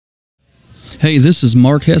Hey, this is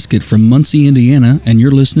Mark Heskett from Muncie, Indiana, and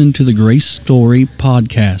you're listening to the Grace Story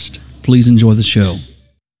Podcast. Please enjoy the show.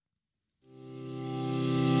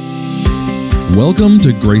 Welcome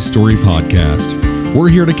to Grace Story Podcast. We're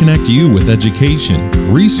here to connect you with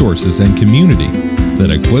education, resources, and community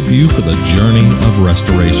that equip you for the journey of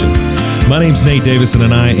restoration. My name's Nate Davison,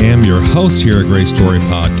 and I am your host here at Grace Story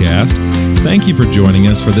Podcast. Thank you for joining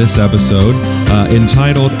us for this episode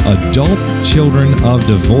entitled Adult Children of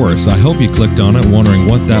Divorce. I hope you clicked on it wondering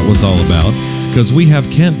what that was all about, because we have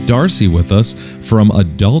Kent Darcy with us from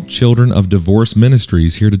Adult Children of Divorce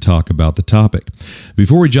Ministries here to talk about the topic.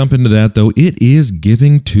 Before we jump into that, though, it is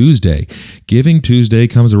Giving Tuesday. Giving Tuesday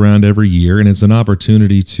comes around every year, and it's an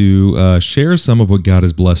opportunity to share some of what God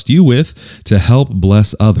has blessed you with to help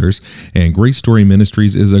bless others. And Grace Story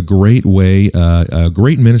Ministries is a great way, a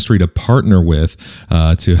great ministry to partner with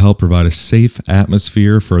to help provide a safe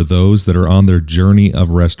atmosphere for those that are on their journey of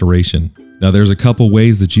restoration. Now, there's a couple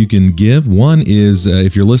ways that you can give. One is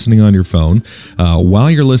if you're listening on your phone, while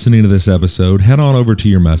you're listening to this episode, head on over to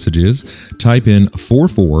your messages, type in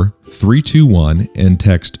 44321 and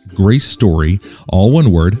text Grace Story, all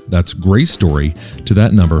one word, that's Grace Story, to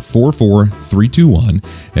that number 44321,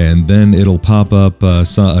 and then it'll pop up a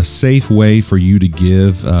safe way for you to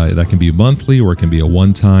give. That can be monthly or it can be a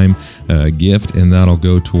one-time gift, and that'll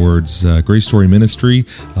go towards Grace Story Ministry,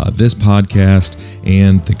 this podcast,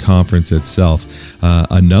 and the conference itself.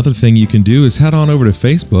 Another thing you can do is head on over to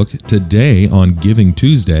Facebook. Today on Giving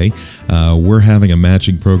Tuesday, we're having a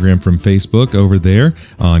matching program from Facebook over there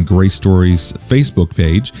on Grace Story's Facebook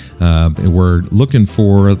page. We're looking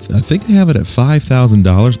for, I think they have it at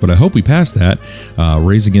 $5,000, but I hope we pass that,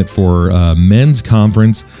 raising it for Men's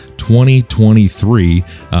Conference 2023,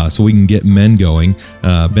 so we can get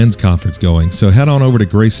Men's Conference going. So head on over to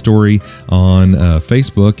Grace Story on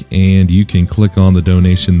Facebook, and you can click on the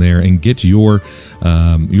donation there and get your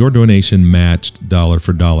donation matched dollar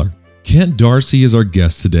for dollar. Kent Darcy is our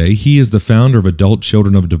guest today. He is the founder of Adult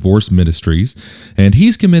Children of Divorce Ministries, and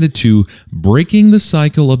he's committed to breaking the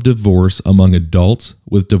cycle of divorce among adults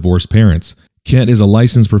with divorced parents. Kent is a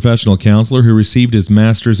licensed professional counselor who received his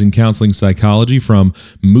master's in counseling psychology from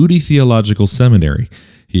Moody Theological Seminary.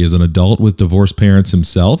 He is an adult with divorced parents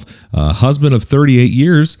himself, a husband of 38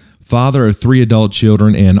 years, father of 3 adult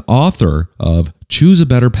children, and author of Choose a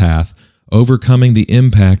Better Path: Overcoming the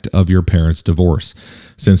Impact of Your Parents' Divorce.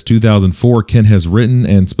 Since 2004, Kent has written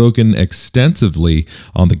and spoken extensively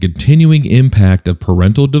on the continuing impact of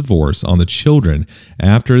parental divorce on the children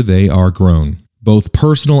after they are grown. Both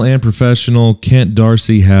personal and professional, Kent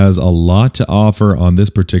Darcy has a lot to offer on this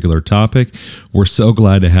particular topic. We're so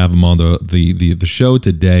glad to have him on the show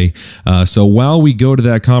today. So while we go to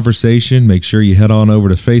that conversation, make sure you head on over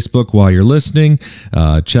to Facebook while you're listening.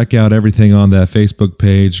 Check out everything on that Facebook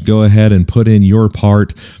page. Go ahead and put in your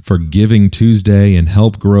part for Giving Tuesday and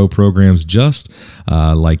help grow programs just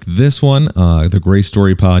like this one, the Grace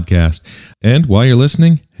Story Podcast. And while you're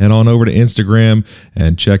listening, head on over to Instagram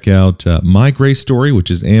and check out My Grace Story, which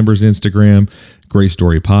is Amber's Instagram, Grace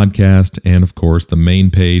Story Podcast, and of course the main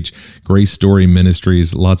page, Grace Story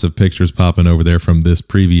Ministries. Lots of pictures popping over there from this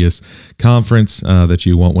previous conference that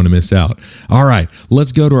you won't want to miss out. All right,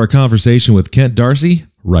 let's go to our conversation with Kent Darcy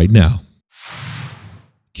right now.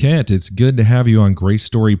 Kent, it's good to have you on Grace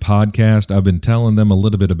Story Podcast. I've been telling them a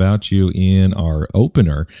little bit about you in our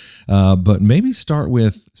opener, but maybe start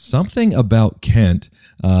with something about Kent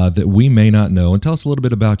that we may not know, and tell us a little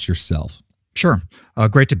bit about yourself. Sure.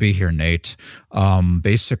 Great to be here, Nate.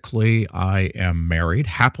 Basically, I am married,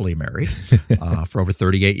 happily married, for over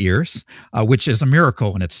 38 years, which is a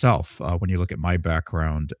miracle in itself. When you look at my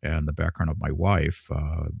background and the background of my wife,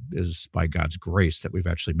 is by God's grace that we've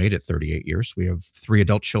actually made it 38 years. We have 3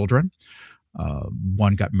 adult children.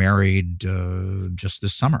 One got married just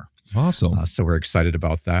this summer. Awesome. So we're excited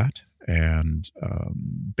about that. And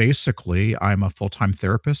basically, I'm a full-time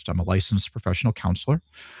therapist. I'm a licensed professional counselor,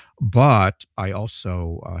 but I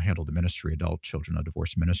also handle the ministry, Adult Children of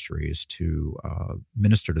Divorce Ministries, to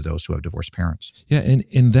minister to those who have divorced parents. Yeah,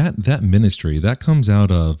 and that ministry, that comes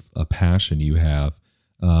out of a passion you have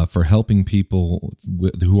for helping people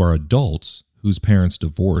who are adults whose parents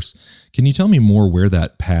divorce. Can you tell me more where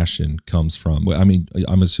that passion comes from? I mean,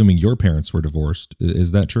 I'm assuming your parents were divorced.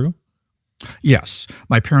 Is that true? Yes.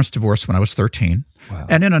 My parents divorced when I was 13. Wow.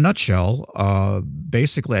 And in a nutshell,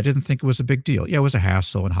 basically, I didn't think it was a big deal. Yeah, it was a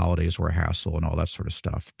hassle, and holidays were a hassle and all that sort of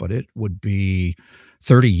stuff. But it would be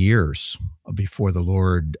 30 years before the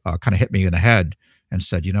Lord kind of hit me in the head and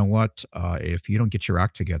said, you know what, if you don't get your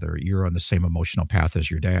act together, you're on the same emotional path as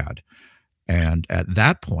your dad. And at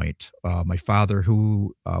that point, my father,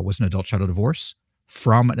 who was an adult child of divorce,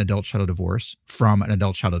 from an adult child of divorce,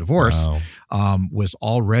 was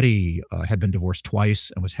already, had been divorced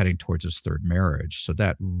twice and was heading towards his third marriage. So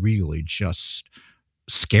that really just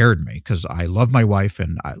scared me, because I love my wife,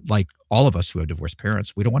 and like all of us who have divorced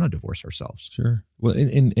parents, we don't want to divorce ourselves. Sure. Well,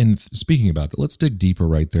 and speaking about that, let's dig deeper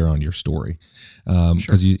right there on your story.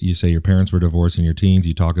 Because you say your parents were divorced in your teens.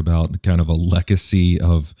 You talk about kind of a legacy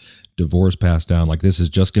of divorce passed down. Like this is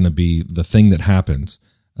just going to be the thing that happens.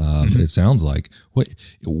 It sounds like.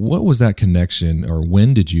 What was that connection, or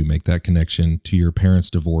when did you make that connection to your parents'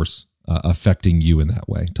 divorce affecting you in that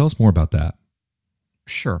way? Tell us more about that.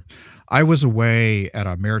 Sure. I was away at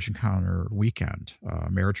a marriage encounter weekend,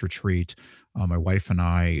 marriage retreat. My wife and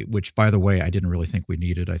I, which by the way, I didn't really think we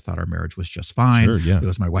needed. I thought our marriage was just fine. Sure, yeah. It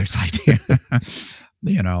was my wife's idea.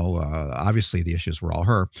 Obviously the issues were all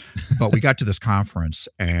her, but we got to this conference,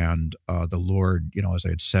 and the Lord, as I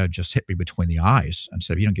had said, just hit me between the eyes and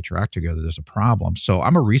said, if you don't get your act together, there's a problem. So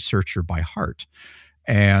I'm a researcher by heart.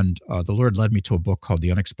 And the Lord led me to a book called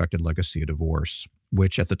The Unexpected Legacy of Divorce,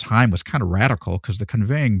 which at the time was kind of radical, because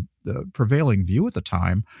the prevailing view at the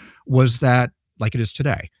time was that, like it is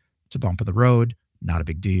today, it's a bump in the road, not a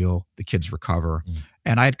big deal, the kids recover.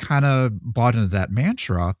 And I'd kind of bought into that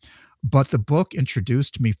mantra. But the book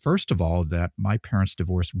introduced me, first of all, that my parents'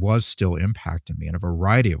 divorce was still impacting me in a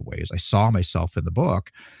variety of ways. I saw myself in the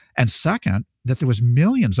book. And second, that there was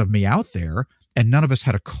millions of me out there, and none of us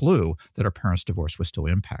had a clue that our parents' divorce was still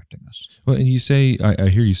impacting us. Well, and you say, I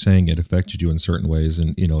hear you saying it affected you in certain ways.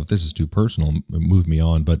 And, if this is too personal, move me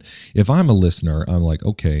on. But if I'm a listener, I'm like,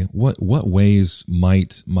 okay, what ways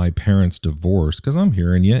might my parents' divorce, because I'm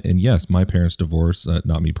hearing you, and yes, my parents' divorce,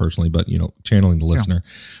 not me personally, but, channeling the listener.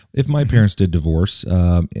 If my parents did divorce,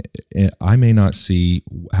 I may not see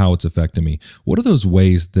how it's affecting me. What are those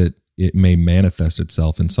ways that it may manifest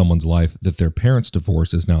itself in someone's life that their parents'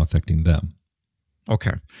 divorce is now affecting them?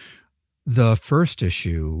 Okay. The first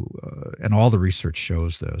issue, and all the research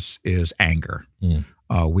shows this, is anger.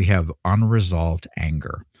 We have unresolved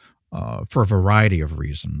anger for a variety of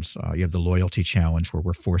reasons. You have the loyalty challenge, where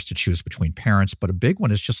we're forced to choose between parents, but a big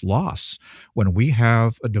one is just loss. When we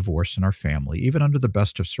have a divorce in our family, even under the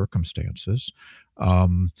best of circumstances,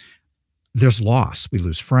 there's loss. We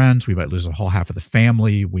lose friends. We might lose a whole half of the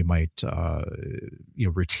family. We might,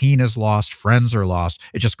 routine is lost. Friends are lost.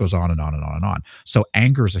 It just goes on and on and on and on. So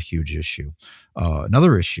anger is a huge issue.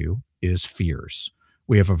 Another issue is fears.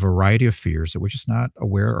 We have a variety of fears that we're just not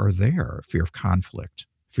aware are there. Fear of conflict,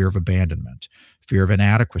 fear of abandonment, fear of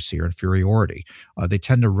inadequacy or inferiority. They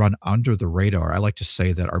tend to run under the radar. I like to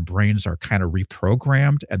say that our brains are kind of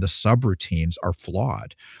reprogrammed, and the subroutines are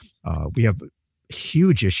flawed. We have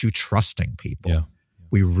huge issue trusting people. Yeah.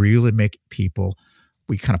 We really make people,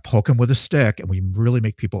 we kind of poke them with a stick, and we really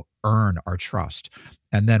make people earn our trust.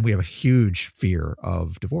 And then we have a huge fear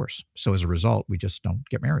of divorce. So as a result, we just don't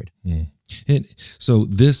get married. And so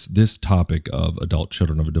this topic of adult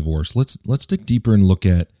children of a divorce, let's dig deeper and look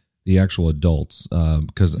at the actual adults,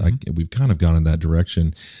 because we've kind of gone in that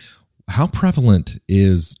direction. How prevalent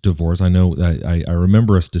is divorce? I know I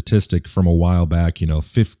remember a statistic from a while back,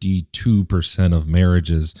 52% of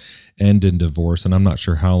marriages end in divorce, and I'm not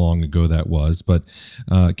sure how long ago that was, but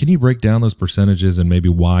can you break down those percentages and maybe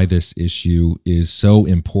why this issue is so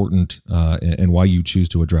important and why you choose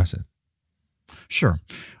to address it? Sure.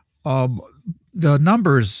 The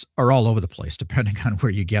numbers are all over the place, depending on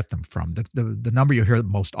where you get them from. The number you hear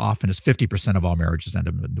most often is 50% of all marriages end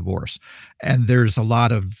in divorce. And there's a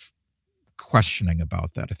lot of questioning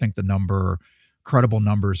about that. I think credible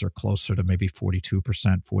numbers are closer to maybe 42%,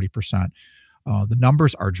 40%. The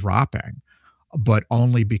numbers are dropping, but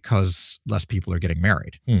only because less people are getting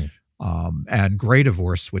married. And gray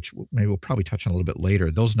divorce, which maybe we'll probably touch on a little bit later,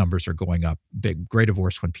 those numbers are going up big. Gray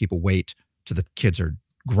divorce, when people wait till the kids are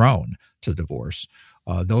grown to divorce,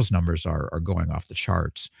 those numbers are going off the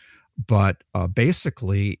charts. But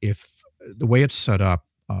basically, if the way it's set up,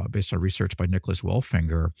 based on research by Nicholas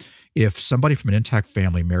Wolfinger, if somebody from an intact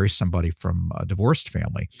family marries somebody from a divorced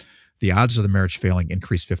family, the odds of the marriage failing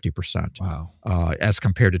increase 50%. Wow. As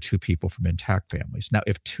compared to two people from intact families. Now,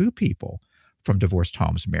 if two people from divorced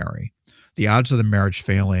homes marry, the odds of the marriage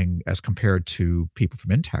failing as compared to people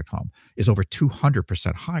from intact home is over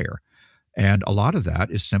 200% higher. And a lot of that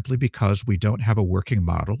is simply because we don't have a working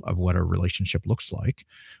model of what a relationship looks like.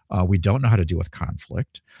 We don't know how to deal with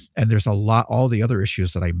conflict. And there's all the other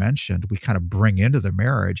issues that I mentioned, we kind of bring into the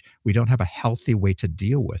marriage. We don't have a healthy way to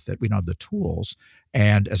deal with it. We don't have the tools.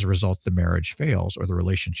 And as a result, the marriage fails or the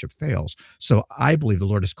relationship fails. So I believe the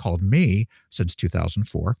Lord has called me since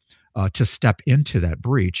 2004 to step into that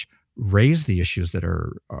breach, raise the issues that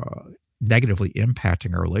are negatively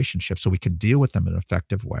impacting our relationship so we can deal with them in an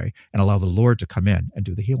effective way and allow the Lord to come in and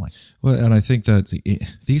do the healing. Well, and I think that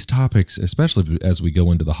these topics, especially as we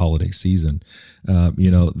go into the holiday season,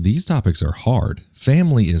 these topics are hard.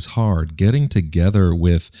 Family is hard. Getting together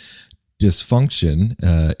with dysfunction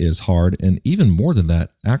is hard. And even more than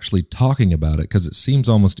that, actually talking about it, because it seems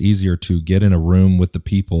almost easier to get in a room with the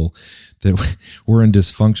people that we're in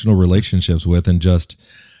dysfunctional relationships with and just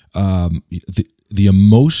the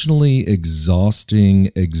emotionally exhausting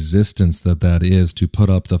existence that is to put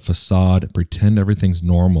up the facade, pretend everything's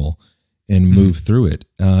normal, and move through it.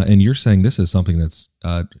 And you're saying this is something that's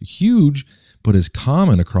huge, but is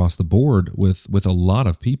common across the board with a lot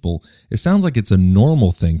of people. It sounds like it's a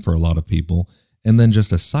normal thing for a lot of people, and then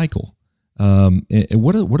just a cycle.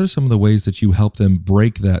 What are some of the ways that you help them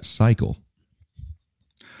break that cycle?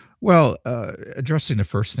 Well, addressing the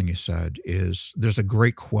first thing you said is there's a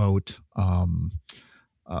great quote.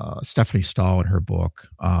 Stephanie Stahl in her book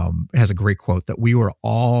has a great quote that we were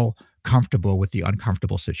all comfortable with the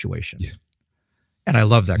uncomfortable situation. Yeah. And I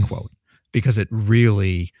love that quote because it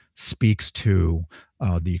really speaks to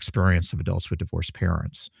the experience of adults with divorced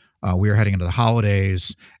parents. We are heading into the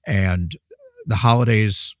holidays, and the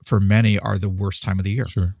holidays for many are the worst time of the year.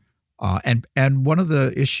 Sure. And one of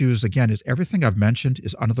the issues, again, is everything I've mentioned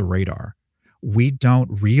is under the radar. We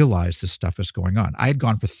don't realize this stuff is going on. I had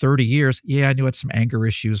gone for 30 years. Yeah, I knew I had some anger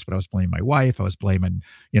issues, but I was blaming my wife. I was blaming,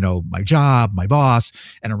 my job, my boss.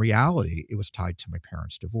 And in reality, it was tied to my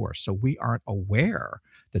parents' divorce. So we aren't aware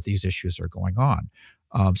that these issues are going on.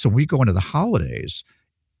 So when we go into the holidays,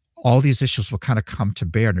 all these issues will kind of come to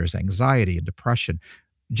bear. And there's anxiety and depression.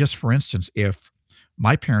 Just for instance, if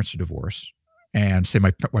my parents are divorced, and say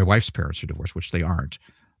my wife's parents are divorced, which they aren't,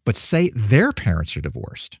 but say their parents are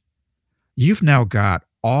divorced, you've now got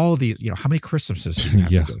all the, how many Christmases do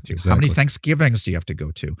you have to go to? Exactly. How many Thanksgivings do you have to go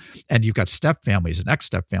to? And you've got step families and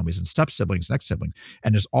ex-step families and step siblings and ex-siblings.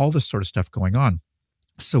 And there's all this sort of stuff going on.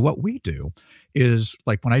 So what we do is,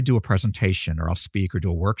 like when I do a presentation or I'll speak or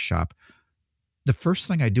do a workshop, the first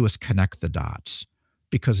thing I do is connect the dots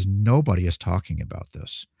because nobody is talking about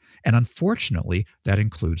this. And unfortunately, that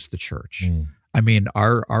includes the church. I mean,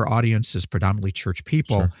 our audience is predominantly church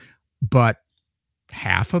people, Sure. but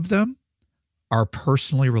half of them are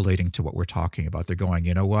personally relating to what we're talking about. They're going,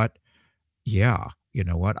 you know what? Yeah, you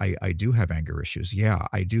know what? I do have anger issues. Yeah,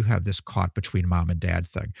 I do have this caught between mom and dad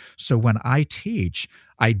thing. So when I teach,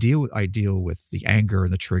 I deal with the anger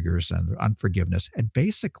and the triggers and the unforgiveness and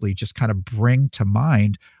basically just kind of bring to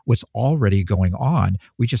mind what's already going on.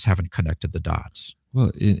 We just haven't connected the dots.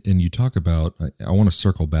 Well, and you talk about, I want to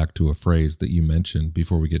circle back to a phrase that you mentioned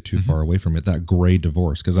before we get too far away from it, that gray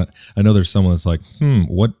divorce. Because I know there's someone that's like,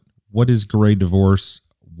 what is gray divorce?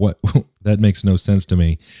 What that makes no sense to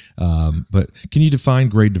me. But can you define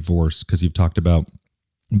gray divorce? Because you've talked about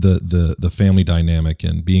the family dynamic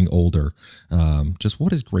and being older. Just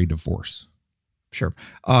what is gray divorce? Sure.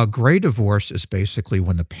 Gray divorce is basically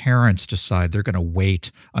when the parents decide they're going to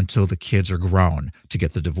wait until the kids are grown to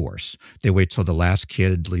get the divorce. They wait till the last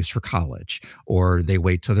kid leaves for college, or they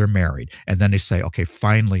wait till they're married, and then they say, okay,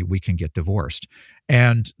 finally we can get divorced.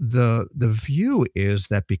 And the view is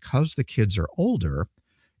that because the kids are older,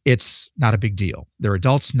 it's not a big deal. They're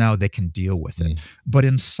adults now, they can deal with it. But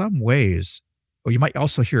in some ways, or you might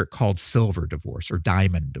also hear it called silver divorce or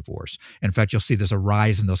diamond divorce. In fact, you'll see there's a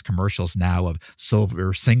rise in those commercials now of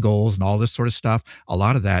silver singles and all this sort of stuff. A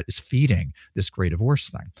lot of that is feeding this gray divorce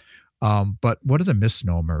thing. But one of the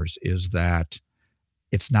misnomers is that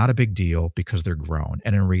it's not a big deal because they're grown.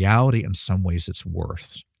 And in reality, in some ways, it's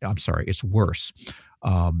worse. And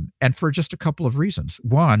for just a couple of reasons.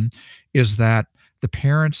 One is that the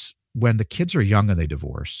parents, when the kids are young and they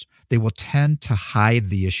divorce, they will tend to hide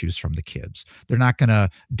the issues from the kids. They're not going to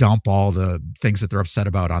dump all the things that they're upset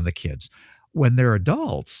about on the kids. When they're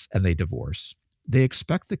adults and they divorce, they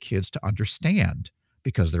expect the kids to understand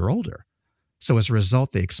because they're older. So as a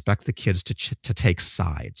result, they expect the kids to take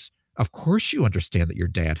sides. Of course you understand that your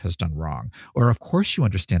dad has done wrong, or of course you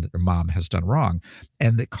understand that your mom has done wrong.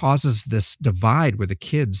 And it causes this divide where the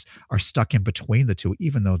kids are stuck in between the two,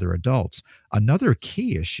 even though they're adults. Another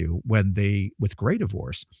key issue with gray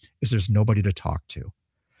divorce is there's nobody to talk to.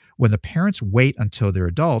 When the parents wait until they're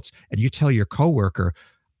adults and you tell your coworker,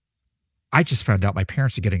 I just found out my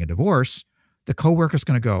parents are getting a divorce, the coworker's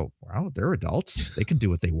going to go, well, they're adults. They can do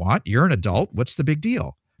what they want. You're an adult. What's the big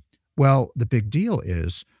deal? Well, the big deal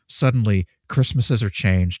is suddenly Christmases are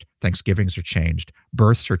changed, Thanksgivings are changed,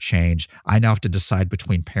 births are changed. I now have to decide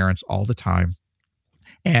between parents all the time.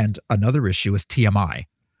 And another issue is TMI.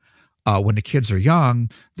 When the kids are young,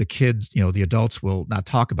 the adults will not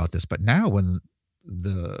talk about this. But now when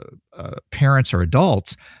parents or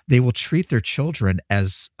adults, they will treat their children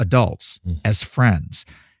as adults, as friends.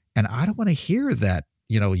 And I don't want to hear that,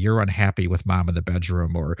 you're unhappy with mom in the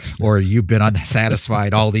bedroom or you've been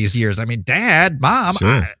unsatisfied all these years. I mean, dad, mom,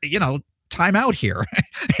 Sure. time out here.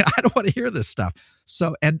 I don't want to hear this stuff.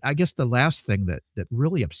 So, and I guess the last thing that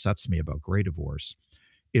really upsets me about gray divorce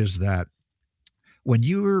is that when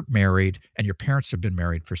you're married and your parents have been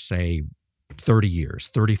married for, say, 30 years,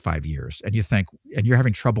 35 years, and you're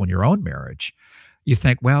having trouble in your own marriage, you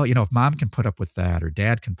think, well, if mom can put up with that or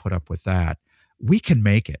dad can put up with that, we can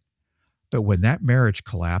make it. But when that marriage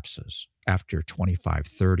collapses after 25,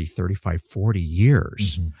 30, 35, 40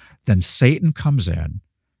 years, then Satan comes in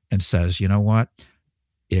and says, you know what?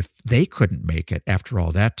 If they couldn't make it after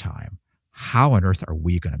all that time, how on earth are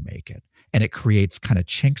we going to make it? And it creates kind of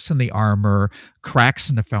chinks in the armor, cracks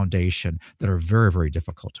in the foundation that are very, very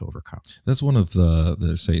difficult to overcome. That's one of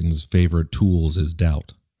the Satan's favorite tools is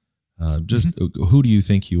doubt. Just who do you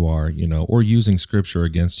think you are, or using scripture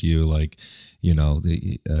against you, like,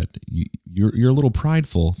 you're a little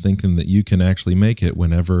prideful thinking that you can actually make it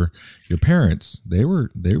whenever your parents, they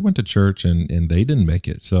went to church and they didn't make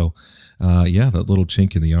it. So, that little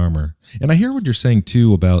chink in the armor. And I hear what you're saying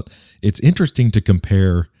too about it's interesting to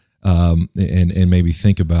compare and maybe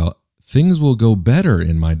think about things will go better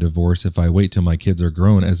in my divorce if I wait till my kids are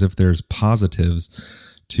grown, as if there's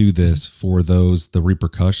positives to this for the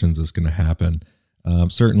repercussions that's going to happen.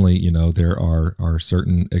 Certainly, there are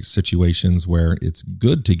certain situations where it's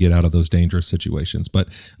good to get out of those dangerous situations, but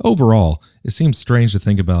overall, it seems strange to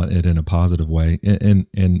think about it in a positive way.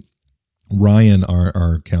 And Ryan,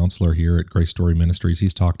 our counselor here at Grace Story Ministries,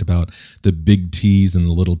 he's talked about the big T's and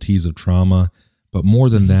the little T's of trauma, but more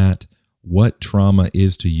than that, what trauma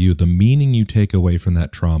is to you, the meaning you take away from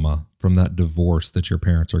that trauma, from that divorce that your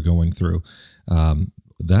parents are going through.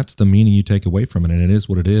 That's the meaning you take away from it, and it is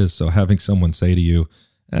what it is. So having someone say to you,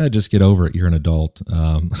 just get over it, you're an adult,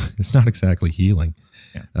 it's not exactly healing.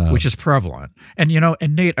 Which is prevalent. And,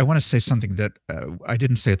 and Nate, I want to say something that I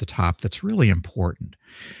didn't say at the top that's really important.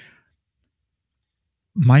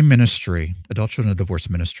 My ministry, Adult Children of Divorce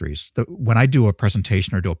Ministries, when I do a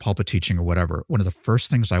presentation or do a pulpit teaching or whatever, one of the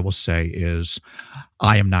first things I will say is,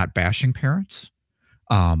 I am not bashing parents.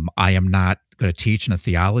 I am not going to teach in a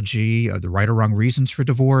theology of the right or wrong reasons for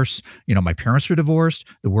divorce. My parents were divorced.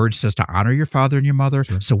 The word says to honor your father and your mother.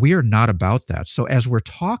 Sure. So we are not about that. So as we're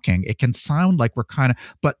talking, it can sound like we're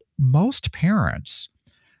but most parents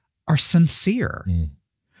are sincere.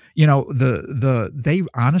 They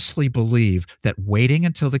honestly believe that waiting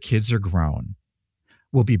until the kids are grown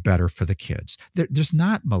will be better for the kids. There's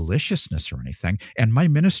not maliciousness or anything. And my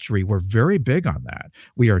ministry, we're very big on that.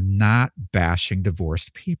 We are not bashing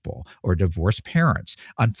divorced people or divorced parents.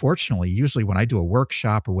 Unfortunately, usually when I do a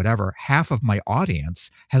workshop or whatever, half of my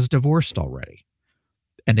audience has divorced already.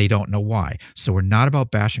 And they don't know why. So we're not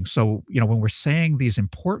about bashing. So, when we're saying these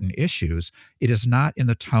important issues, it is not in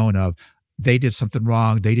the tone of they did something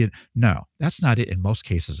wrong. No, that's not it in most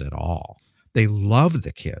cases at all. They love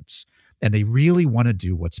the kids. And they really want to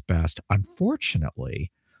do what's best.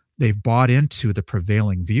 Unfortunately, they've bought into the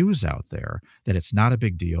prevailing views out there that it's not a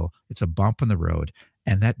big deal. It's a bump in the road.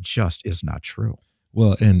 And that just is not true.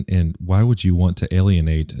 Well, and why would you want to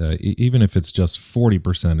alienate, even if it's just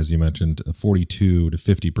 40%, as you mentioned, 42 to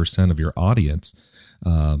 50% of your audience,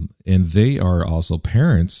 and they are also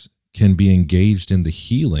parents, can be engaged in the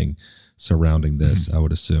healing surrounding this, I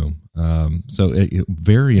would assume. So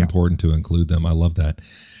very important to include them. I love that.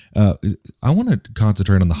 I want to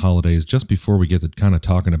concentrate on the holidays just before we get to kind of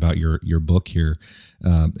talking about your book here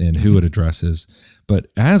and who it addresses. But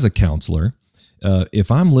as a counselor, if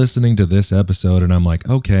I'm listening to this episode and I'm like,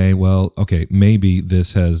 okay, maybe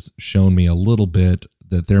this has shown me a little bit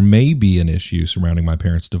that there may be an issue surrounding my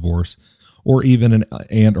parents' divorce, or even an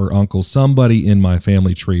aunt or uncle, somebody in my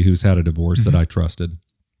family tree who's had a divorce that I trusted.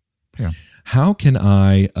 Yeah. How can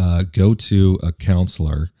I go to a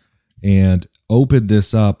counselor and open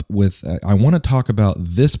this up with, I want to talk about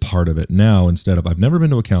this part of it now instead of, I've never been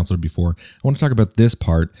to a counselor before. I want to talk about this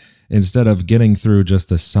part instead of getting through just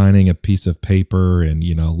the signing a piece of paper and,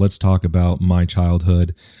 let's talk about my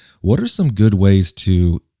childhood. What are some good ways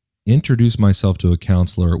to introduce myself to a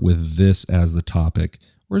counselor with this as the topic?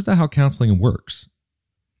 Or is that how counseling works?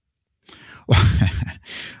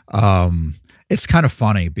 It's kind of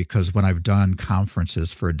funny because when I've done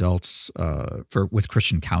conferences for adults with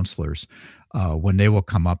Christian counselors, when they will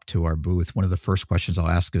come up to our booth, one of the first questions I'll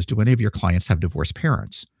ask is, do any of your clients have divorced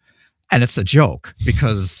parents? And it's a joke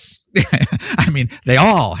because, I mean, they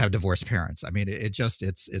all have divorced parents. I mean,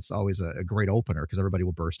 it's always a great opener because everybody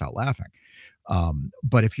will burst out laughing.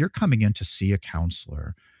 But if you're coming in to see a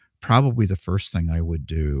counselor, probably the first thing I would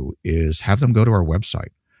do is have them go to our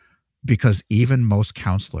website, because even most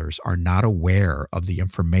counselors are not aware of the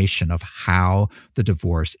information of how the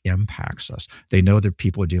divorce impacts us. They know that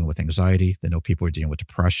people are dealing with anxiety. They know people are dealing with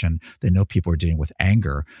depression. They know people are dealing with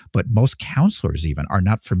anger. But most counselors even are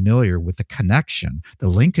not familiar with the connection, the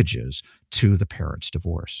linkages to the parent's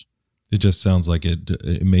divorce. It just sounds like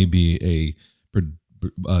it may be a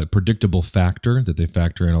predictable factor that they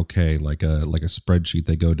factor in. Okay, like a spreadsheet,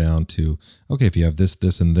 they go down to, okay, if you have this,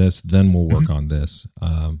 this, and this, then we'll work on this.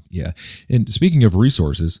 Yeah. And speaking of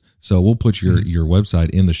resources, so we'll put your website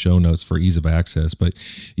in the show notes for ease of access. But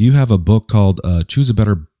you have a book called "Choose a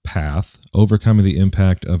Better Path: Overcoming the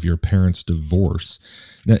Impact of Your Parents' Divorce."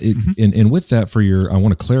 Now, and with that, I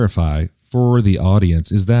want to clarify for the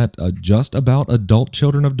audience: is that just about adult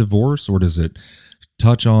children of divorce, or does it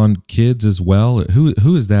touch on kids as well?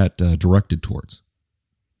 Who is that directed towards?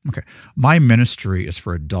 Okay. My ministry is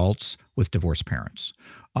for adults with divorced parents.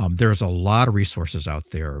 There's a lot of resources out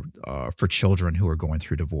there for children who are going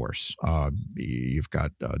through divorce. You've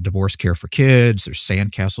got Divorce Care for Kids. There's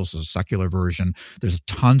Sandcastles as a secular version. There's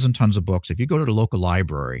tons and tons of books. If you go to the local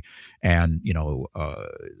library and,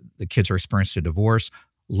 the kids are experiencing a divorce,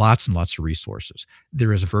 lots and lots of resources.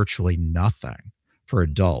 There is virtually nothing for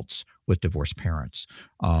adults with divorced parents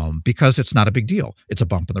because it's not a big deal. It's a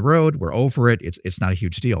bump in the road. We're over it. It's not a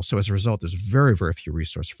huge deal. So as a result, there's very, very few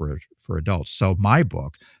resources for adults. So my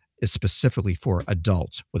book is specifically for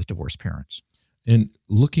adults with divorced parents. And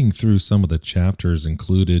looking through some of the chapters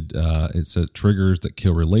included, it said triggers that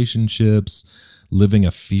kill relationships, living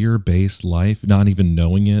a fear-based life, not even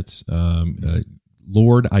knowing it.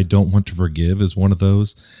 Lord, I don't want to forgive is one of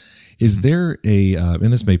those. Is there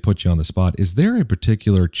and this may put you on the spot, is there a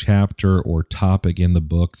particular chapter or topic in the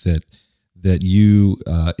book that you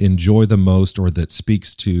enjoy the most, or that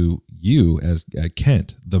speaks to you as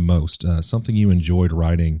Kent the most? Something you enjoyed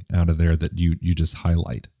writing out of there that you just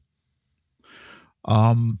highlight?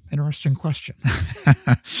 Interesting question.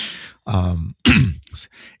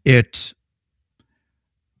 It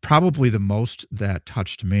probably the most that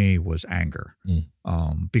touched me was anger,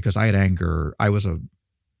 because I had anger.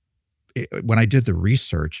 When I did the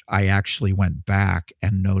research, I actually went back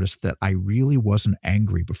and noticed that I really wasn't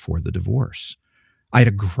angry before the divorce. I had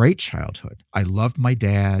a great childhood. I loved my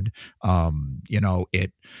dad. I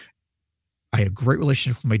had a great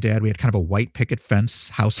relationship with my dad. We had kind of a white picket fence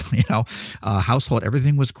household.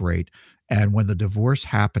 Everything was great. And when the divorce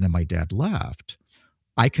happened and my dad left,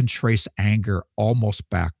 I can trace anger almost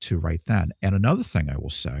back to right then. And another thing I will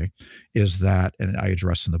say is that, and I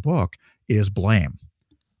address in the book, is blame.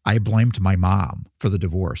 I blamed my mom for the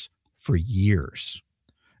divorce for years.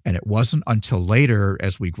 And it wasn't until later,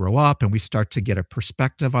 as we grow up and we start to get a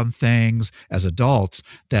perspective on things as adults,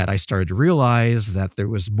 that I started to realize that there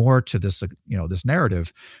was more to this, this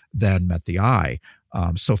narrative than met the eye.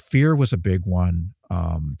 So fear was a big one.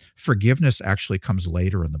 Forgiveness actually comes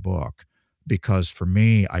later in the book, because for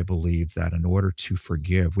me, I believe that in order to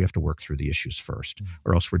forgive, we have to work through the issues first,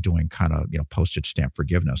 or else we're doing kind of, postage stamp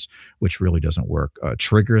forgiveness, which really doesn't work.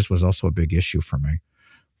 Triggers was also a big issue for me.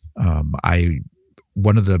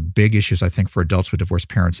 One of the big issues I think for adults with divorced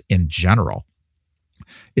parents in general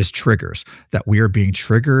is triggers, that we are being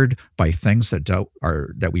triggered by things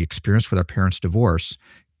that we experience with our parents' divorce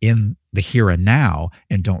in the here and now,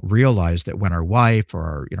 and don't realize that when our wife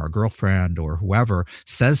or our girlfriend or whoever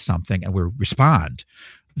says something and we respond,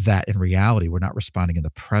 that in reality we're not responding in the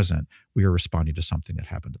present. We are responding to something that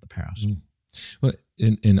happened in the past. Well,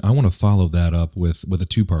 and I want to follow that up with a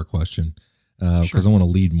two-part question, because I want to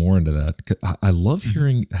lead more into that. I love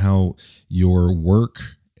hearing how your work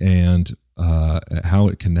and how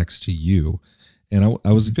it connects to you. And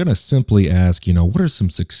I was going to simply ask, what are some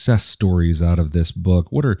success stories out of this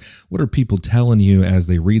book? What are people telling you as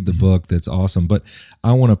they read the book that's awesome? But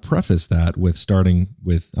I want to preface that with starting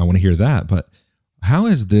with, I want to hear that, but how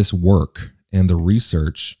has this work and the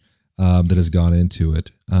research that has gone into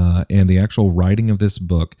it and the actual writing of this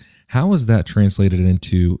book, how is that translated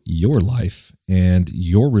into your life and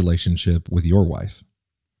your relationship with your wife?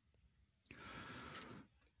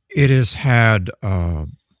 It has had...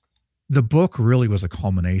 the book really was a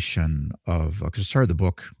culmination of, because I started the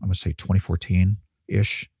book, I'm going to say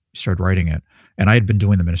 2014-ish, started writing it. And I had been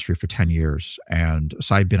doing the ministry for 10 years. And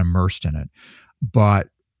so I'd been immersed in it. But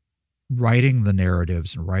writing the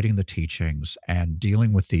narratives and writing the teachings and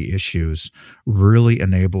dealing with the issues really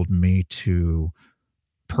enabled me to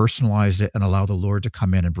personalize it, and allow the Lord to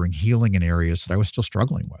come in and bring healing in areas that I was still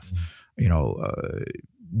struggling with.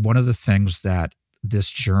 One of the things that this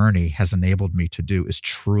journey has enabled me to do is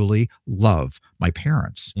truly love my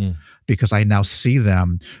parents, because I now see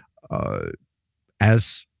them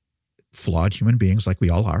as flawed human beings like we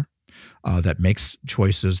all are, that makes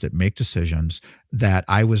choices, that make decisions that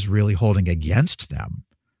I was really holding against them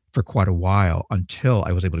for quite a while, until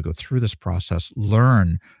I was able to go through this process,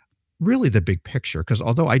 learn really the big picture. Because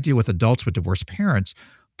although I deal with adults with divorced parents,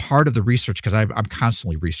 part of the research, because I'm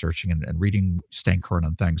constantly researching and reading, staying current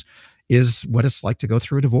on things, is what it's like to go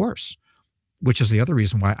through a divorce, which is the other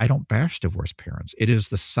reason why I don't bash divorced parents. It is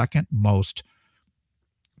the second most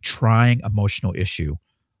trying emotional issue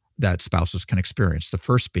that spouses can experience, the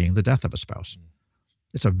first being the death of a spouse.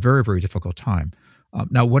 It's a very, very difficult time.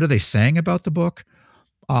 Now, what are they saying about the book?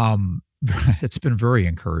 It's been very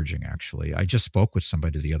encouraging, actually. I just spoke with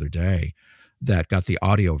somebody the other day that got the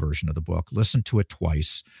audio version of the book, listened to it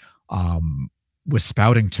twice, was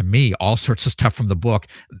spouting to me all sorts of stuff from the book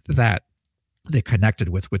that they connected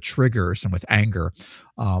with triggers and with anger.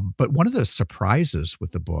 But one of the surprises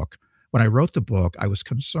with the book, when I wrote the book, I was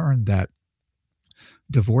concerned that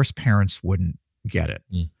divorced parents wouldn't get it,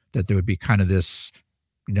 that there would be kind of this,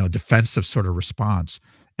 defensive sort of response.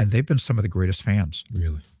 And they've been some of the greatest fans.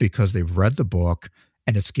 Really? Because they've read the book,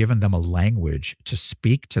 and it's given them a language to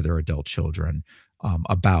speak to their adult children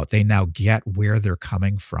about. They now get where they're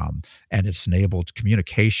coming from, and it's enabled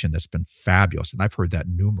communication that's been fabulous. And I've heard that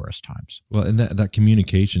numerous times. Well, and that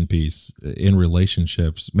communication piece in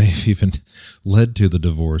relationships may have even led to the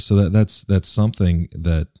divorce. So that's something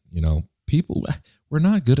that, people, we're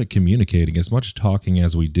not good at communicating as much talking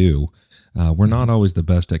as we do. We're not always the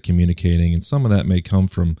best at communicating, and some of that may come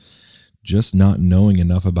from just not knowing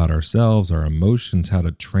enough about ourselves, our emotions, how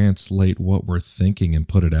to translate what we're thinking and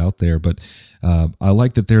put it out there. But I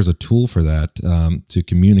like that there's a tool for that, to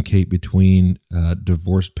communicate between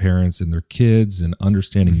divorced parents and their kids and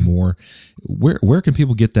understanding more. Where can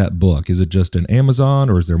people get that book? Is it just an Amazon,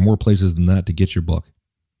 or is there more places than that to get your book?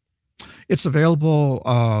 It's available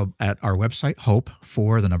at our website,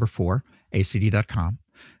 hope4acd.com.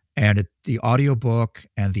 And the audiobook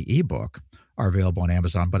and the ebook are available on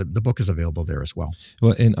Amazon, but the book is available there as well.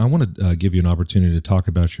 Well, and I want to give you an opportunity to talk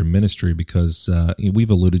about your ministry, because we've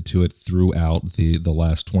alluded to it throughout the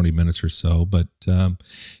last 20 minutes or so. But can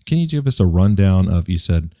you give us a rundown of, you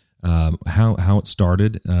said, how it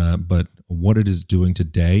started, but what it is doing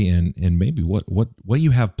today, and maybe what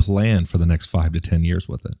you have planned for the next 5 to 10 years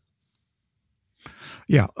with it?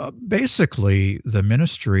 Yeah, basically the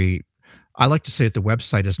ministry, I like to say that the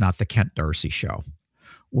website is not the Kent Darcy Show.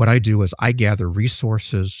 What I do is I gather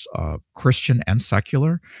resources, Christian and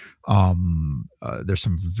secular. There's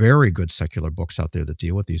some very good secular books out there that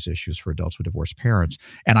deal with these issues for adults with divorced parents.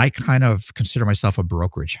 And I kind of consider myself a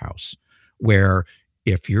brokerage house, where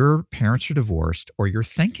if your parents are divorced, or you're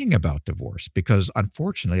thinking about divorce, because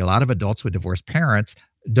unfortunately a lot of adults with divorced parents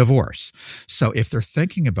divorce. So if they're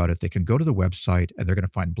thinking about it, they can go to the website, and they're going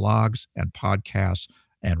to find blogs and podcasts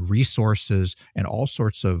and resources and all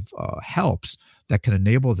sorts of helps that can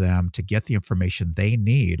enable them to get the information they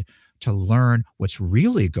need to learn what's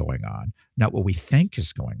really going on, not what we think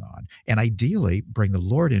is going on. And ideally, bring the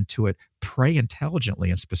Lord into it, pray intelligently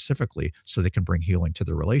and specifically, so they can bring healing to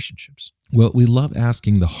their relationships. Well, we love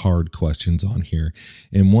asking the hard questions on here.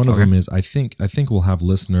 And one of them is, I think we'll have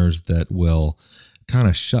listeners that will kind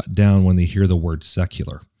of shut down when they hear the word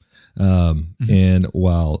secular. And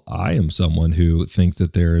while I am someone who thinks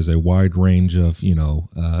that there is a wide range of,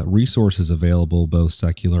 resources available, both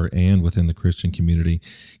secular and within the Christian community,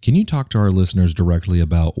 can you talk to our listeners directly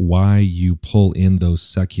about why you pull in those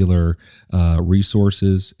secular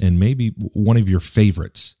resources, and maybe one of your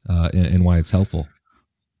favorites, and why it's helpful?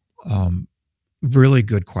 Really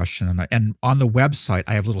good question. And on the website,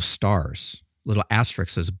 I have little stars, little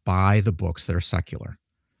asterisks says, buy the books that are secular.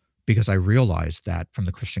 Because I realize that from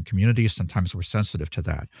the Christian community, sometimes we're sensitive to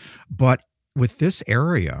that. But with this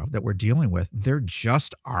area that we're dealing with, there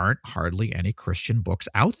just aren't hardly any Christian books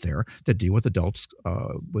out there that deal with adults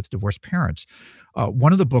with divorced parents.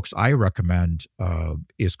 One of the books I recommend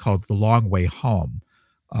is called The Long Way Home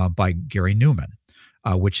by Gary Newman,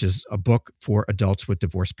 which is a book for adults with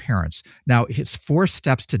divorced parents. Now, it's 4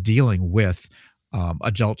 steps to dealing with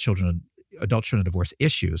adult children and divorce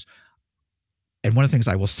issues. And one of the things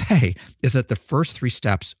I will say is that the first 3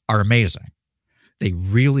 steps are amazing. They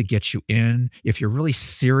really get you in. If you're really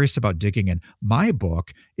serious about digging in, my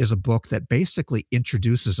book is a book that basically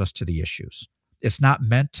introduces us to the issues. It's not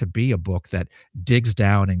meant to be a book that digs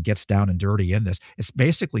down and gets down and dirty in this. It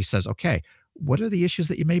basically says, okay, what are the issues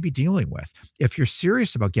that you may be dealing with? If you're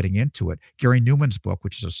serious about getting into it, Gary Newman's book,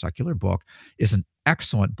 which is a secular book, is an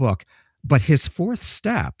excellent book. But his fourth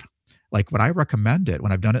step, like when I recommend it,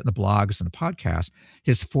 when I've done it in the blogs and the podcast,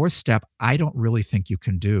 his fourth step, I don't really think you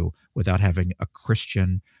can do without having a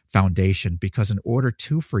Christian foundation, because in order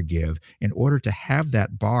to forgive, in order to have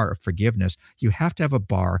that bar of forgiveness, you have to have a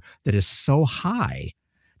bar that is so high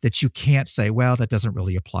that you can't say, well, that doesn't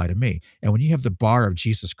really apply to me. And when you have the bar of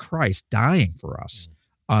Jesus Christ dying for us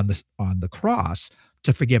on the cross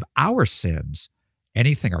to forgive our sins,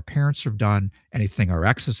 anything our parents have done, anything our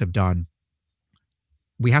exes have done,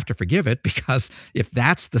 we have to forgive it, because if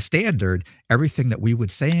that's the standard, everything that we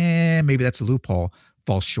would say, maybe that's a loophole,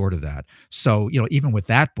 falls short of that. So, even with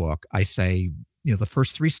that book, I say, the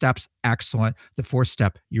first 3 steps, excellent. The 4th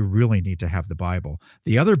step, you really need to have the Bible.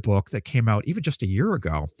 The other book that came out even just a year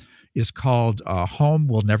ago is called Home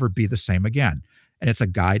Will Never Be the Same Again. And it's a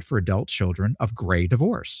guide for adult children of gray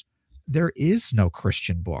divorce. There is no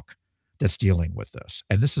Christian book that's dealing with this.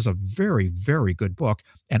 And this is a very, very good book.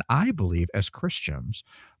 And I believe as Christians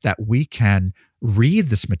that we can read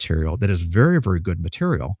this material that is very, very good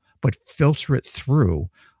material, but filter it through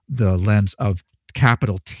the lens of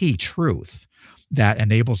capital T truth that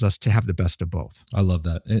enables us to have the best of both. I love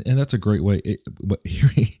that. And that's a great way.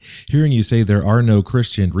 Hearing you say there are no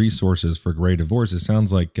Christian resources for gray divorce, it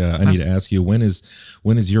sounds like I need to ask you, when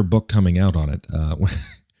is your book coming out on it?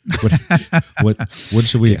 What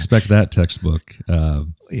should we expect that textbook?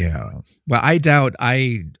 Yeah. Well, I doubt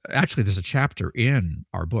actually there's a chapter in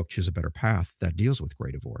our book, Choose a Better Path, that deals with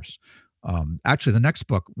gray divorce. Actually, the next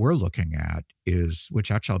book we're looking at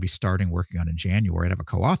which actually I'll be starting working on in January. I have a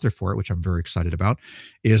co-author for it, which I'm very excited about,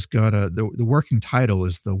 the working title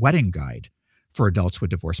is The Wedding Guide for Adults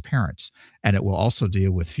with Divorced Parents. And it will also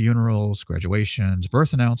deal with funerals, graduations,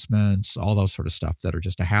 birth announcements, all those sort of stuff that are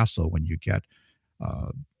just a hassle when you get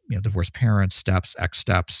divorced parents, steps, X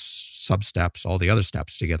steps, sub steps, all the other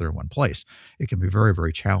steps together in one place. It can be very,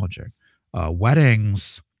 very challenging.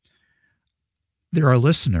 Weddings, there are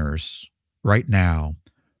listeners right now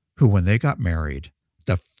who, when they got married,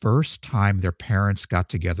 the first time their parents got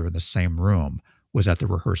together in the same room was at the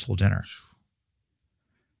rehearsal dinner.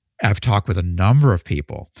 I've talked with a number of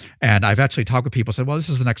people, and I've actually talked with people who said, well, this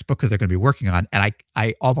is the next book that they're going to be working on. And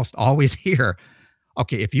I almost always hear,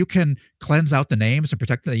 okay, if you can cleanse out the names and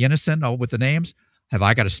protect the innocent with the names, have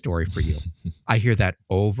I got a story for you? I hear that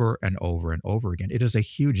over and over and over again. It is a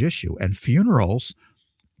huge issue. And funerals,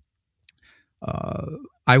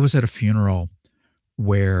 I was at a funeral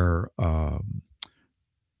where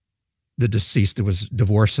the deceased, there was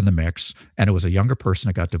divorce in the mix, and it was a younger person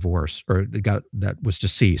that got divorced that was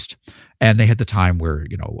deceased. And they had the time where,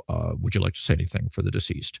 would you like to say anything for the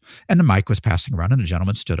deceased? And the mic was passing around, and the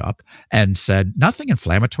gentleman stood up and said nothing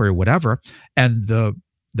inflammatory or whatever. And the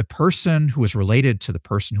person who was related to the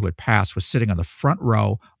person who had passed was sitting on the front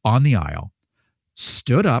row on the aisle,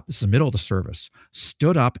 stood up, this is the middle of the service,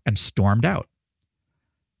 stood up and stormed out.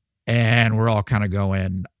 And we're all kind of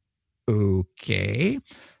going, okay.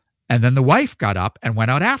 And then the wife got up and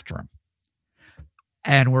went out after him.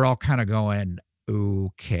 And we're all kind of going,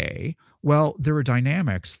 okay. Well, there were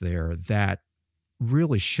dynamics there that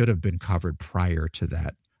really should have been covered prior to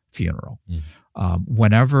that funeral.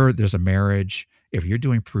 Whenever there's a marriage, if you're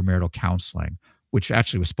doing premarital counseling, which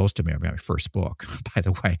actually was supposed to be my first book, by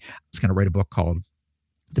the way, I was going to write a book called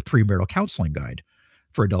The Premarital Counseling Guide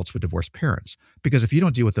for Adults with Divorced Parents. Because if you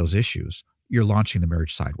don't deal with those issues, you're launching the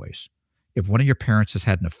marriage sideways. If one of your parents has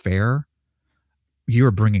had an affair, you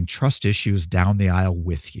are bringing trust issues down the aisle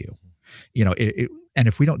with you. And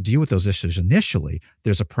if we don't deal with those issues initially,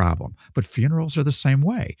 there's a problem. But funerals are the same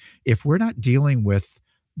way. If we're not dealing with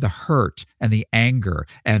the hurt and the anger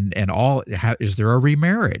and all, is there a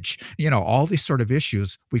remarriage? All these sort of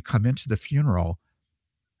issues, we come into the funeral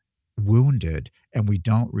wounded, and we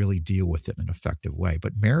don't really deal with it in an effective way.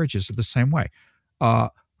 But marriages are the same way.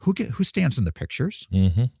 Who stands in the pictures?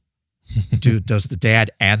 Mm-hmm. Does the dad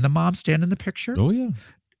and the mom stand in the picture? Oh, yeah.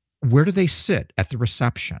 Where do they sit at the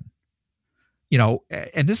reception?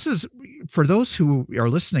 And this is, for those who are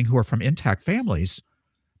listening who are from intact families,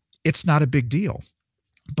 it's not a big deal,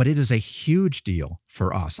 but it is a huge deal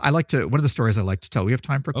for us. One of the stories I like to tell, we have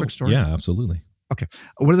time for a quick story? Yeah, absolutely. Okay.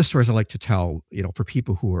 One of the stories I like to tell, for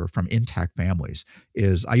people who are from intact families,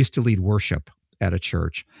 is I used to lead worship at a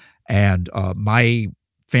church, and my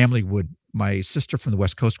sister from the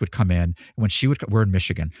West Coast would come in. When we're in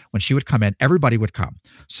Michigan. When she would come in, everybody would come.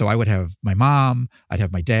 So I would have my mom, I'd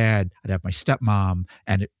have my dad, I'd have my stepmom,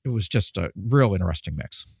 and it was just a real interesting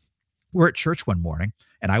mix. We're at church one morning,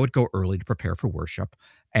 and I would go early to prepare for worship.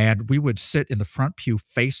 and we would sit in the front pew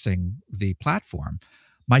facing the platform.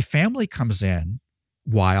 My family comes in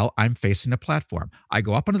while I'm facing the platform. I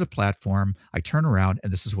go up onto the platform, I turn around,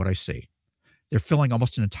 and this is what I see. They're filling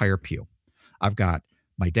almost an entire pew. I've got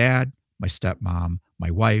my dad, my stepmom,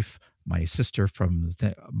 my wife, my sister from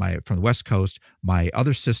the West Coast, my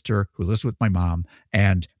other sister who lives with my mom,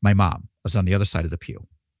 and my mom is on the other side of the pew.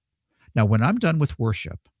 Now, when I'm done with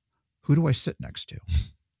worship, who do I sit next to?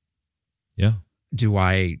 Yeah.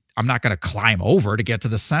 I'm not going to climb over to get to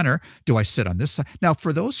the center. Do I sit on this side? Now,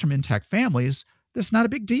 for those from intact families, that's not a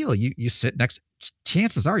big deal. You sit next,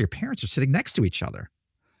 chances are your parents are sitting next to each other.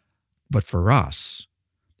 But for us,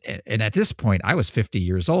 and at this point, I was 50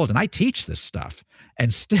 years old and I teach this stuff,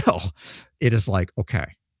 and still it is like, okay,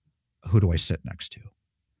 who do I sit next to?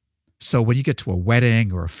 So when you get to a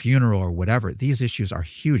wedding or a funeral or whatever, these issues are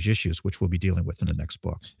huge issues, which we'll be dealing with in the next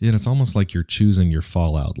book. Yeah, and it's almost like you're choosing your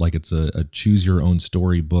fallout, like it's a choose your own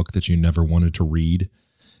story book that you never wanted to read.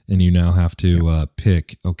 And you now have to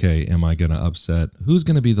pick, okay, am I going to upset? Who's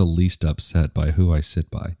going to be the least upset by who I sit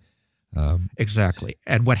by? Exactly.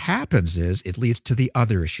 And what happens is it leads to the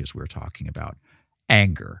other issues we're talking about: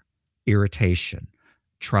 anger, irritation,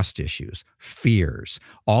 trust issues, fears,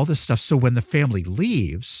 all this stuff. So when the family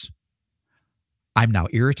leaves, I'm now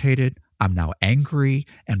irritated, I'm now angry,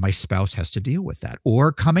 and my spouse has to deal with that.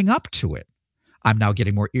 Or coming up to it, I'm now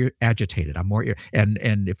getting more agitated. I'm more, and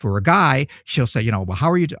if we're a guy, she'll say, well,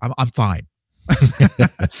 how are you? I'm fine.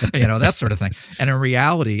 That sort of thing. And in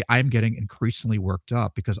reality, I'm getting increasingly worked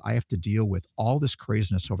up because I have to deal with all this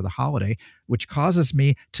craziness over the holiday, which causes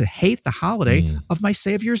me to hate the holiday of my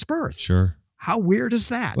Savior's birth. Sure. How weird is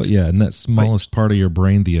that? Well, yeah, and that smallest part of your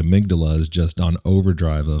brain, the amygdala, is just on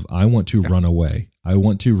overdrive of, I want to run away. I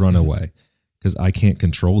want to run away because I can't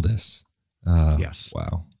control this. Yes.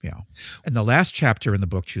 Wow. Yeah. And the last chapter in the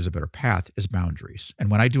book, Choose a Better Path, is boundaries.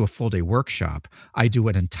 And when I do a full day workshop, I do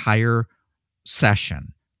an entire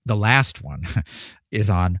session. The last one is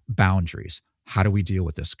on boundaries. How do we deal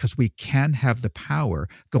with this? Because we can have the power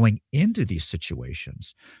going into these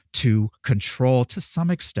situations to control, to some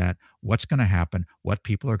extent, what's going to happen, what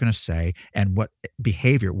people are going to say, and what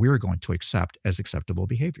behavior we're going to accept as acceptable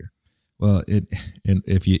behavior. Well, and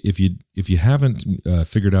if you haven't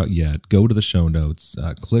figured out yet, go to the show notes,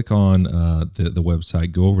 click on the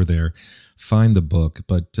website, go over there, find the book.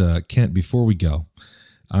 But Kent, before we go,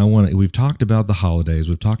 we've talked about the holidays,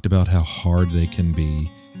 we've talked about how hard they can be.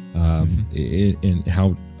 And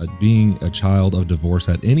how being a child of divorce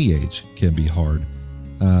at any age can be hard.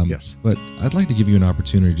 Yes. But I'd like to give you an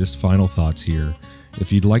opportunity, just final thoughts here.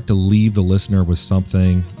 If you'd like to leave the listener with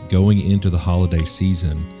something going into the holiday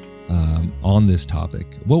season on this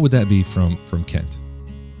topic, what would that be from Kent?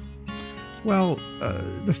 Well,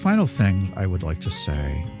 the final thing I would like to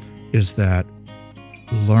say is that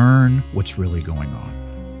learn what's really going on.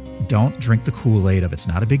 Don't drink the Kool-Aid of it's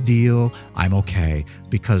not a big deal, I'm okay,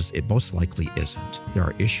 because it most likely isn't. There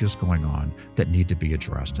are issues going on that need to be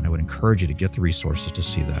addressed, and I would encourage you to get the resources to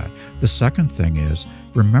see that. The second thing is,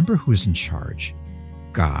 remember who's in charge.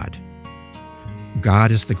 God.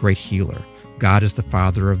 God is the great healer. God is the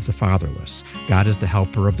father of the fatherless. God is the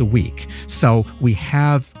helper of the weak. So we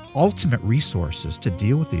have ultimate resources to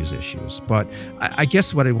deal with these issues. But I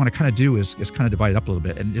guess what I want to kind of do is kind of divide it up a little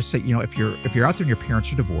bit and just say, if you're out there and your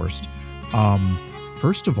parents are divorced,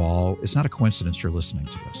 first of all, it's not a coincidence you're listening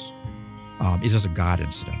to this. It is a God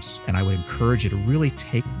incidence. And I would encourage you to really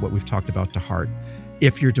take what we've talked about to heart.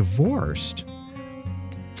 If you're divorced,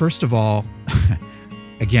 first of all,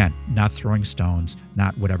 again, not throwing stones,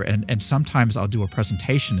 not whatever. And sometimes I'll do a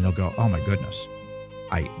presentation and they'll go, oh my goodness,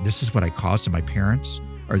 this is what I caused to my parents,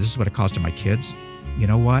 or this is what it caused to my kids. You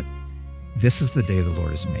know what? This is the day the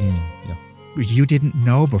Lord has made. Yeah. You didn't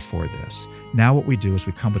know before this. Now what we do is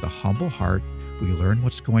we come with a humble heart, we learn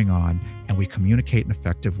what's going on, and we communicate in an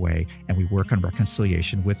effective way, and we work on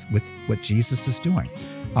reconciliation with what Jesus is doing.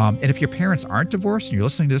 And if your parents aren't divorced and you're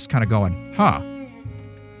listening to this kind of going,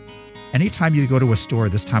 anytime you go to a store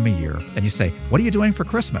this time of year and you say, what are you doing for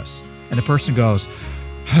Christmas? And the person goes,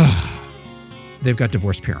 they've got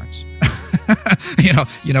divorced parents.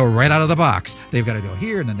 Right out of the box. They've got to go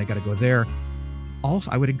here and then they got to go there.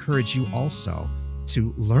 Also, I would encourage you also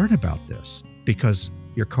to learn about this, because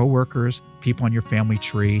your coworkers, people on your family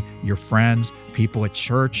tree, your friends, people at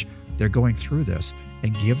church, they're going through this,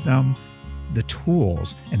 and give them the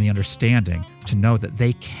tools and the understanding to know that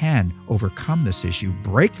they can overcome this issue,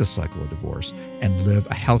 break the cycle of divorce, and live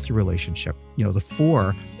a healthy relationship. The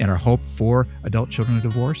four in our hope for adult children of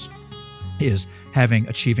divorce is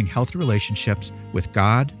achieving healthy relationships with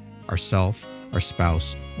God, ourself, our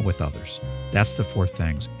spouse, and with others. That's the 4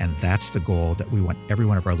 things, and that's the goal that we want every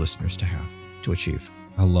one of our listeners to have, to achieve.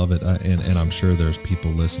 I love it. And I'm sure there's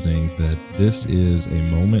people listening that this is a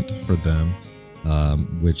moment for them,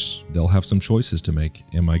 which they'll have some choices to make.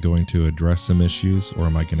 Am I going to address some issues, or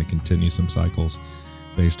am I going to continue some cycles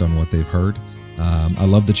based on what they've heard? I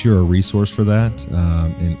love that you're a resource for that.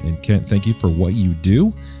 And Kent, thank you for what you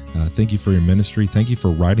do. Thank you for your ministry. Thank you for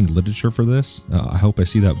writing literature for this. I hope I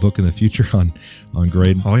see that book in the future on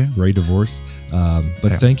Great Divorce.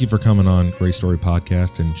 But thank you for coming on Grace Story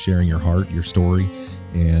Podcast and sharing your heart, your story,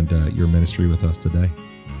 and your ministry with us today.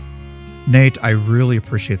 Nate, I really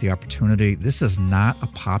appreciate the opportunity. This is not a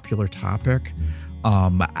popular topic.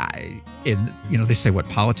 They say what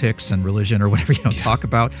politics and religion or whatever talk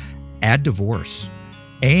about. Add divorce,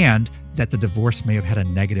 and that the divorce may have had a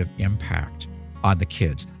negative impact on the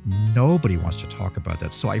kids. Nobody wants to talk about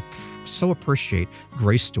that. So I so appreciate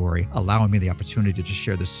Grace Story allowing me the opportunity to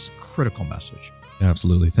share this critical message.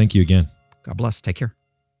 Absolutely. Thank you again. God bless. Take care.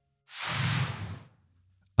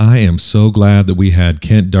 I am so glad that we had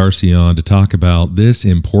Kent Darcy on to talk about this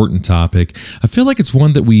important topic. I feel like it's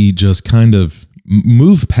one that we just kind of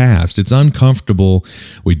move past. It's uncomfortable.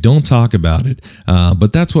 We don't talk about it.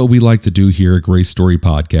 But that's what we like to do here at Grace Story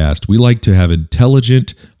Podcast. We like to have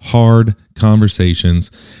intelligent, hard conversations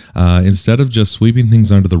instead of just sweeping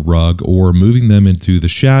things under the rug or moving them into the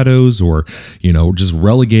shadows, or just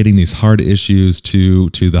relegating these hard issues to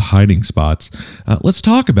the hiding spots. Let's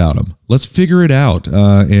talk about them. Let's figure it out,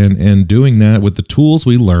 and doing that with the tools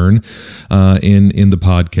we learn in the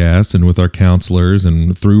podcast and with our counselors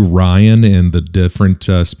and through Ryan and the different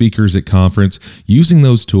speakers at conference, using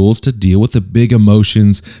those tools to deal with the big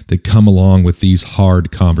emotions that come along with these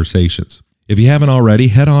hard conversations. If you haven't already,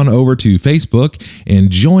 head on over to Facebook and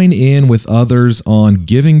join in with others on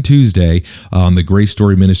Giving Tuesday on the Grace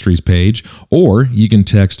Story Ministries page, or you can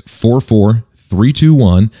text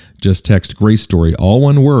 44321. Just text Grace Story, all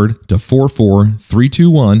one word, to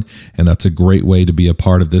 44321, and that's a great way to be a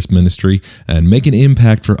part of this ministry and make an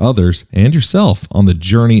impact for others and yourself on the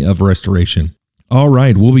journey of restoration. All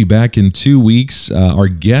right, we'll be back in 2 weeks. Our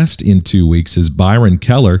guest in 2 weeks is Byron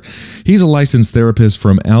Keller. He's a licensed therapist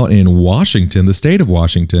from out in Washington, the state of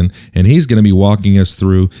Washington, and he's going to be walking us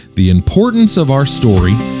through the importance of our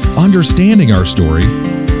story, understanding our story,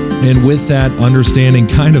 and with that, understanding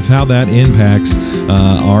kind of how that impacts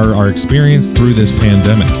our experience through this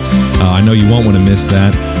pandemic. I know you won't want to miss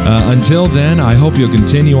that. Until then, I hope you'll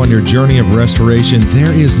continue on your journey of restoration.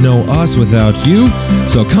 There is no us without you.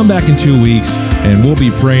 So come back in 2 weeks, and we'll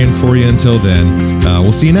be praying for you until then.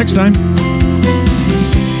 We'll see you next time.